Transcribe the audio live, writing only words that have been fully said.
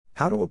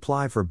How to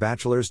apply for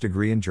bachelor's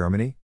degree in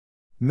Germany?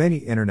 Many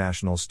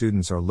international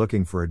students are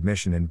looking for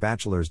admission in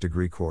bachelor's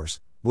degree course.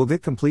 We'll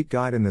get complete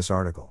guide in this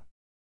article.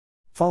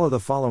 Follow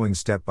the following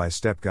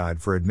step-by-step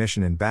guide for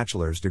admission in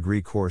bachelor's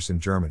degree course in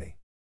Germany.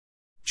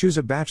 Choose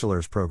a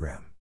bachelor's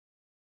program.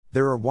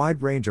 There are a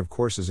wide range of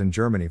courses in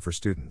Germany for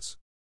students.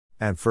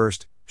 At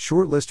first,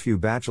 shortlist few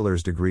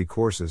bachelor's degree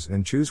courses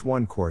and choose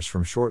one course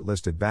from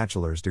shortlisted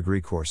bachelor's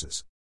degree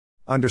courses.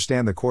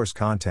 Understand the course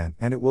content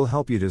and it will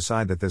help you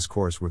decide that this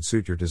course would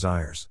suit your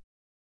desires.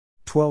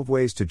 12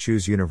 ways to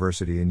choose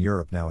university in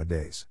Europe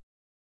nowadays.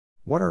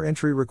 What are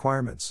entry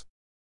requirements?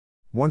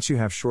 Once you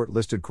have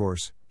shortlisted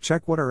course,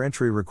 check what are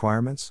entry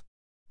requirements.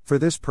 For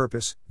this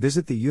purpose,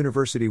 visit the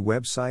university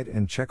website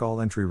and check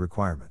all entry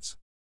requirements.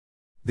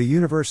 The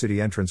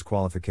university entrance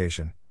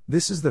qualification.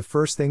 This is the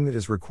first thing that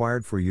is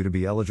required for you to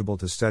be eligible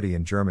to study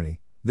in Germany.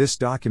 This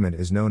document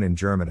is known in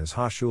German as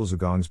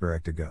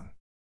Hochschulzugangsberechtigung.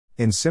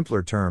 In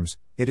simpler terms,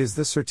 it is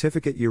the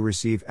certificate you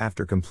receive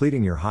after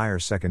completing your higher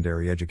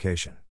secondary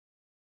education.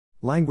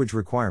 Language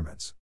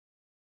requirements.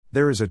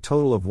 There is a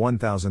total of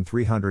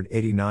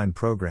 1,389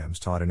 programs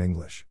taught in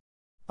English.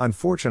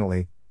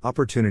 Unfortunately,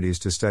 opportunities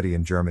to study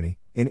in Germany,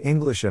 in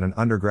English at an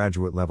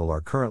undergraduate level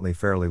are currently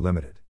fairly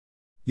limited.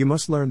 You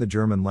must learn the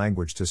German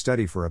language to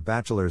study for a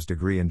bachelor's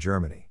degree in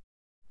Germany.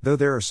 Though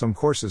there are some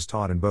courses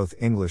taught in both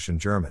English and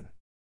German.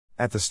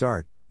 At the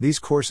start, these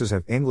courses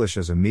have English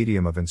as a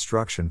medium of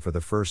instruction for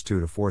the first 2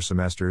 to 4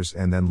 semesters,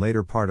 and then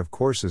later part of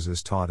courses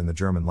is taught in the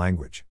German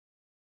language.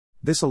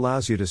 This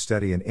allows you to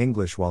study in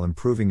English while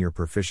improving your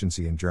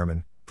proficiency in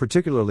German,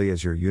 particularly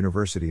as your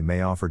university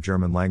may offer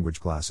German language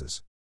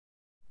classes.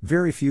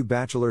 Very few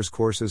bachelor's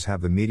courses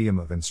have the medium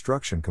of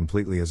instruction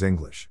completely as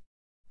English.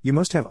 You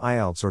must have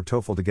IELTS or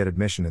TOEFL to get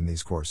admission in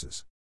these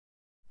courses.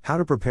 How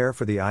to prepare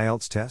for the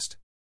IELTS test?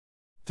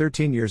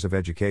 13 years of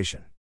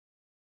education.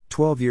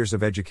 12 years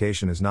of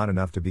education is not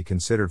enough to be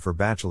considered for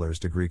bachelor's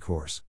degree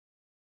course.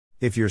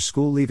 If your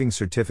school leaving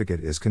certificate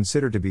is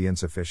considered to be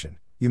insufficient,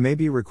 you may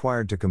be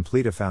required to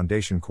complete a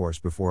foundation course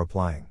before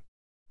applying.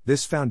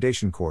 This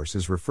foundation course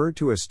is referred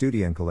to as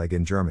Studienkolleg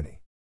in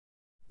Germany.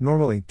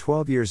 Normally,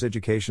 12 years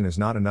education is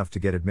not enough to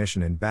get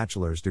admission in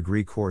bachelor's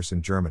degree course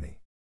in Germany.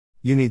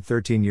 You need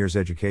 13 years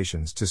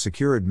educations to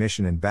secure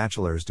admission in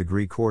bachelor's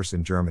degree course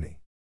in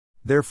Germany.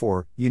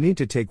 Therefore, you need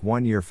to take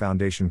 1-year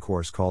foundation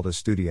course called a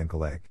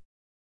Studienkolleg.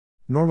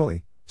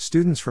 Normally,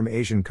 students from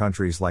Asian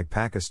countries like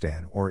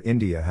Pakistan or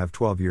India have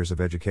 12 years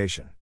of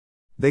education.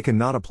 They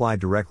cannot apply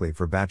directly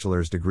for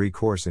bachelor's degree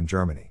course in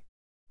Germany.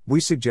 We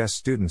suggest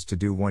students to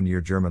do 1-year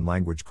German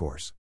language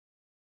course.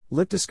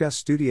 Let's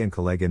discuss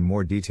Studienkolleg in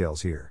more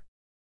details here.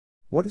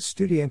 What is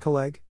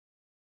Studienkolleg?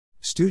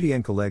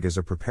 Studienkolleg is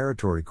a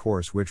preparatory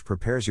course which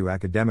prepares you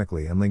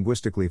academically and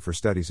linguistically for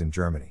studies in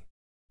Germany.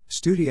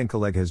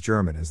 Studienkolleg has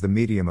German as the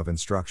medium of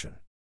instruction.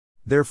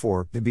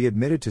 Therefore, to be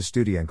admitted to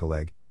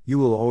Studienkolleg, you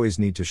will always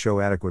need to show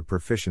adequate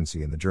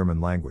proficiency in the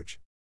German language.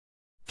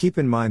 Keep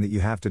in mind that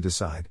you have to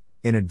decide,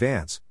 in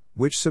advance,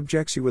 which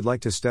subjects you would like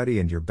to study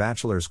in your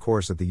bachelor's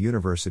course at the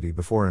university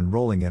before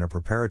enrolling in a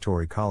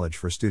preparatory college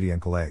for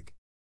Studienkolleg.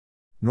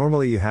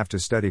 Normally you have to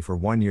study for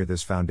 1 year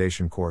this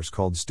foundation course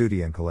called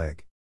Studienkolleg.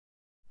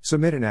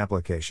 Submit an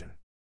application.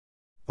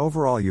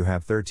 Overall you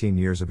have 13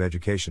 years of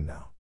education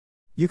now.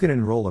 You can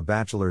enroll a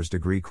bachelor's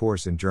degree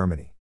course in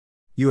Germany.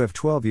 You have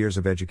 12 years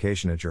of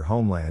education at your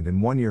homeland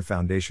and 1-year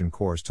foundation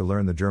course to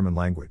learn the German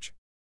language.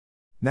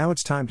 Now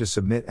it's time to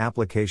submit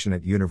application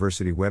at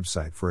university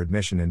website for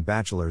admission in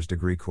bachelor's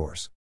degree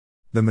course.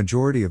 The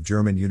majority of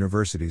German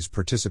universities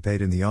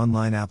participate in the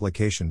online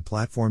application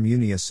platform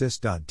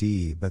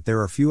uniassist.de, but there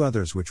are few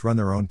others which run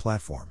their own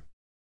platform.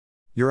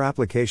 Your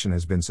application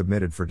has been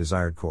submitted for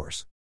desired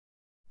course.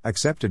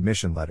 Accept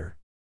admission letter.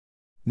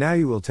 Now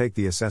you will take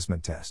the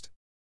assessment test.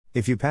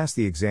 If you pass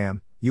the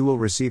exam, you will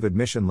receive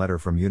admission letter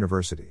from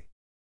university.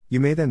 You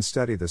may then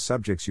study the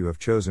subjects you have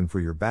chosen for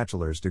your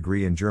bachelor's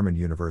degree in German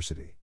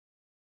university.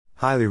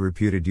 Highly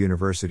reputed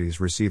universities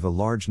receive a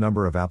large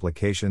number of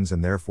applications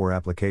and therefore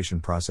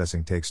application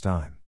processing takes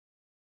time.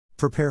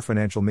 Prepare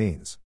financial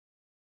means.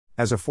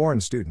 As a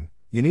foreign student,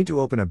 you need to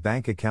open a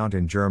bank account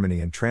in Germany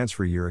and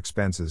transfer your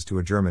expenses to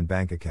a German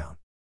bank account.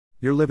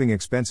 Your living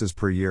expenses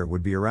per year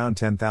would be around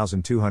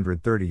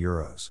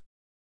 €10,230.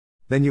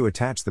 Then you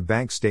attach the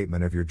bank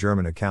statement of your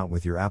German account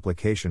with your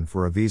application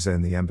for a visa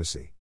in the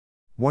embassy.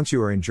 Once you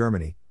are in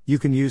Germany, you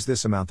can use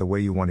this amount the way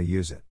you want to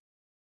use it.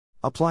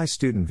 Apply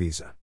student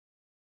visa.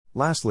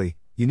 Lastly,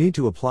 you need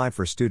to apply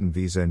for student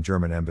visa in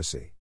German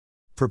embassy.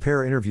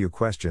 Prepare interview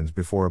questions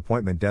before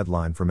appointment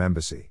deadline from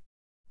embassy.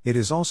 It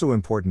is also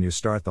important you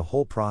start the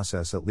whole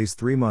process at least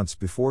 3 months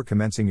before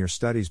commencing your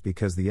studies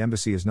because the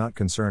embassy is not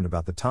concerned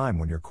about the time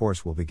when your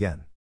course will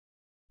begin.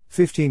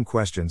 15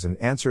 questions and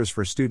answers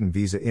for student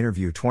visa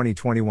interview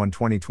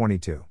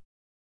 2021-2022.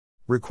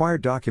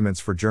 Required documents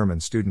for German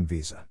student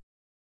visa.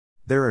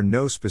 There are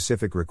no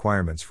specific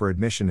requirements for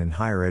admission in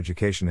higher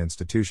education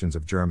institutions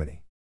of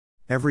Germany.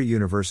 Every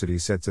university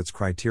sets its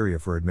criteria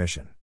for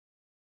admission.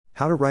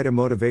 How to write a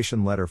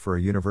motivation letter for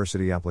a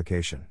university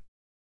application.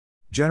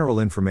 General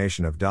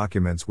information of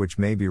documents which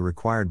may be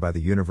required by the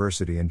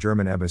university and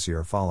German embassy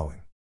are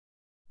following.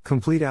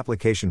 Complete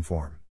application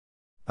form.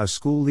 A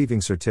school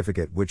leaving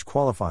certificate which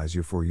qualifies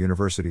you for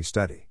university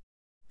study.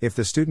 If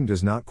the student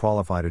does not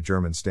qualify to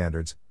German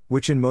standards,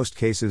 which in most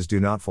cases do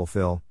not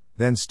fulfill,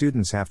 then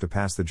students have to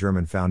pass the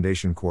German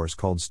foundation course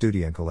called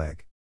Studienkolleg.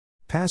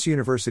 Pass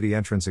university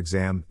entrance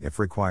exam, if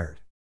required.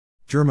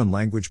 German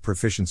language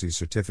proficiency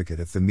certificate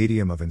if the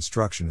medium of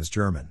instruction is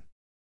German.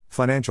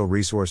 Financial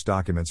resource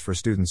documents for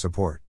student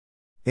support.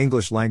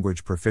 English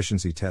language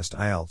proficiency test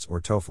IELTS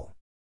or TOEFL.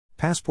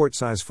 Passport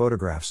size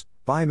photographs,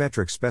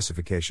 biometric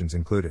specifications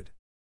included.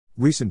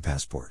 Recent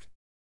passport.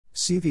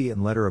 CV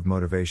and letter of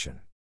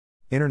motivation.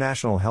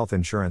 International health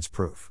insurance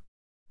proof.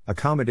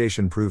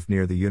 Accommodation proof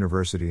near the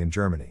university in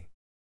Germany.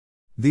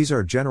 These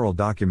are general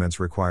documents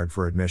required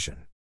for admission.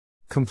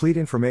 Complete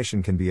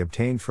information can be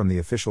obtained from the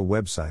official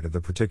website of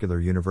the particular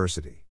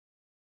university.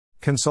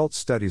 Consult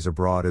Studies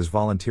Abroad is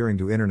volunteering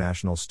to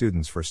international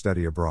students for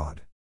study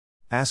abroad.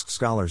 Ask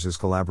Scholars is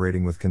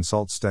collaborating with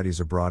Consult Studies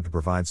Abroad to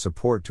provide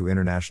support to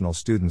international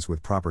students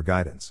with proper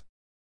guidance.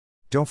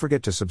 Don't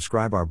forget to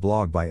subscribe our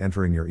blog by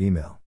entering your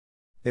email.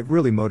 It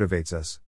really motivates us.